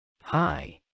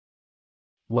Hi.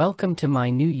 Welcome to my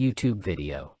new YouTube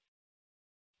video.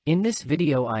 In this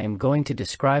video I am going to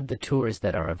describe the tours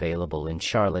that are available in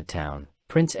Charlottetown,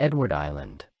 Prince Edward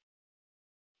Island.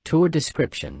 Tour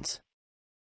descriptions.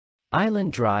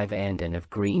 Island Drive and of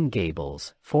Green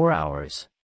Gables, 4 hours.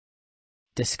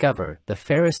 Discover the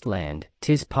fairest land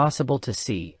 'tis possible to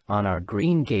see on our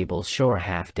Green Gables Shore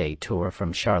half-day tour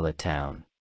from Charlottetown.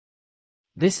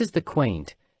 This is the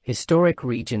quaint, historic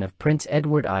region of Prince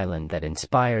Edward Island that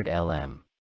inspired L.M.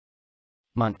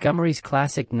 Montgomery's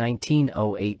classic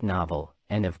 1908 novel,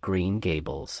 of Green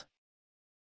Gables.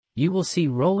 You will see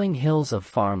rolling hills of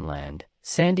farmland,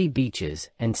 sandy beaches,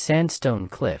 and sandstone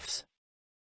cliffs.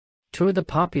 Tour the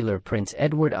popular Prince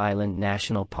Edward Island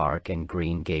National Park and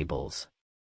Green Gables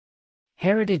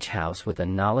Heritage House with a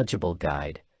knowledgeable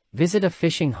guide, visit a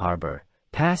fishing harbor,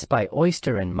 pass by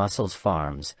oyster and mussels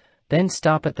farms, then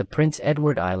stop at the Prince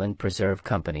Edward Island Preserve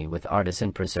Company with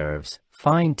artisan preserves,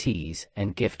 fine teas,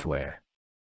 and giftware.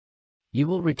 You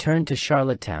will return to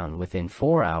Charlottetown within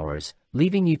 4 hours,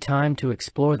 leaving you time to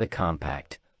explore the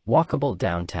compact, walkable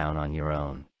downtown on your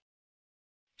own.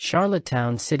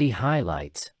 Charlottetown City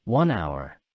Highlights, 1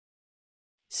 hour.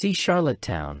 See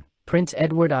Charlottetown, Prince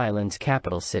Edward Island's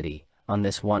capital city, on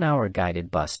this 1-hour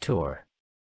guided bus tour.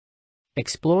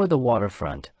 Explore the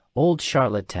waterfront, Old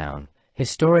Charlottetown,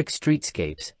 historic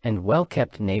streetscapes, and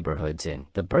well-kept neighborhoods in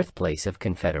the birthplace of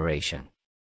Confederation.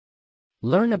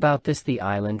 Learn about the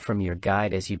island from your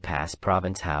guide as you pass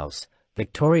Province House,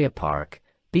 Victoria Park,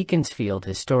 Beaconsfield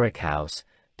Historic House,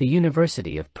 the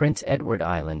University of Prince Edward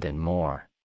Island and more.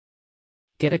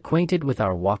 Get acquainted with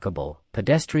our walkable,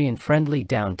 pedestrian-friendly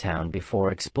downtown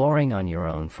before exploring on your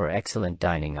own for excellent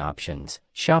dining options,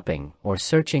 shopping, or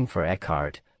searching for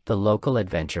Eckhart, the local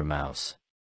adventure mouse.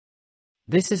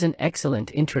 This is an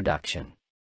excellent introduction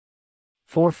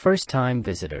for first-time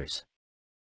visitors.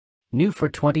 New for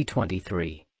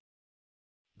 2023.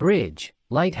 Bridge,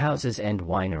 lighthouses and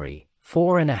winery,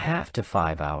 4.5 to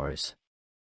 5 hours.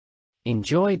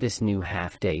 Enjoy this new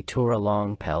half-day tour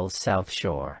along Pell's South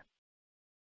Shore.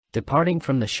 Departing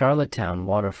from the Charlottetown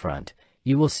waterfront,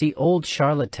 you will see Old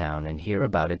Charlottetown and hear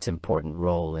about its important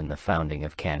role in the founding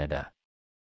of Canada.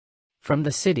 From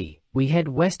the city, we head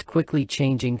west, quickly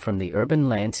changing from the urban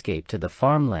landscape to the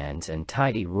farmlands and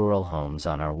tidy rural homes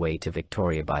on our way to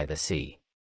Victoria by the Sea.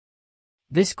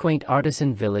 This quaint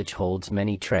artisan village holds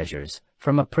many treasures,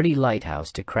 from a pretty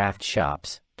lighthouse to craft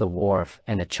shops, the wharf,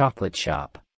 and a chocolate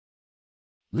shop.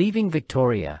 Leaving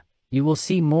Victoria, you will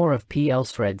see more of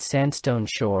P.L.'s red sandstone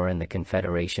shore and the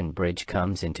Confederation Bridge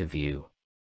comes into view.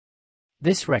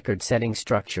 This record-setting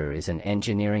structure is an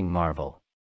engineering marvel.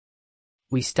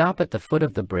 We stop at the foot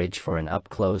of the bridge for an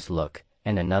up-close look,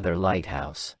 and another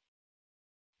lighthouse.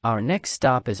 Our next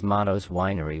stop is Motto's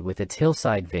Winery with its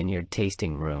hillside vineyard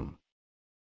tasting room.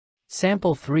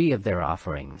 Sample 3 of their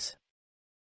offerings.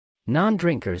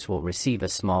 Non-drinkers will receive a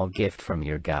small gift from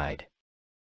your guide.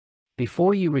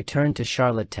 Before you return to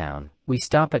Charlottetown, we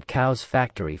stop at Cow's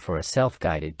Factory for a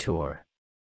self-guided tour.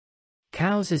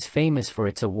 Cow's is famous for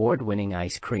its award-winning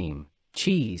ice cream,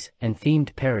 cheese, and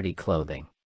themed parody clothing.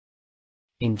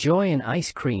 Enjoy an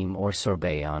ice cream or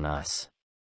sorbet on us.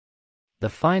 The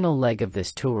final leg of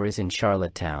this tour is in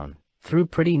Charlottetown, through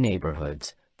pretty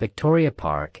neighborhoods, Victoria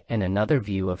Park, and another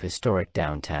view of historic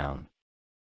downtown.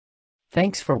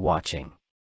 Thanks for watching.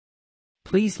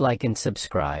 Please like and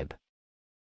subscribe.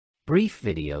 Brief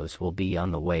videos will be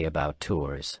on the way about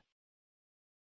tours.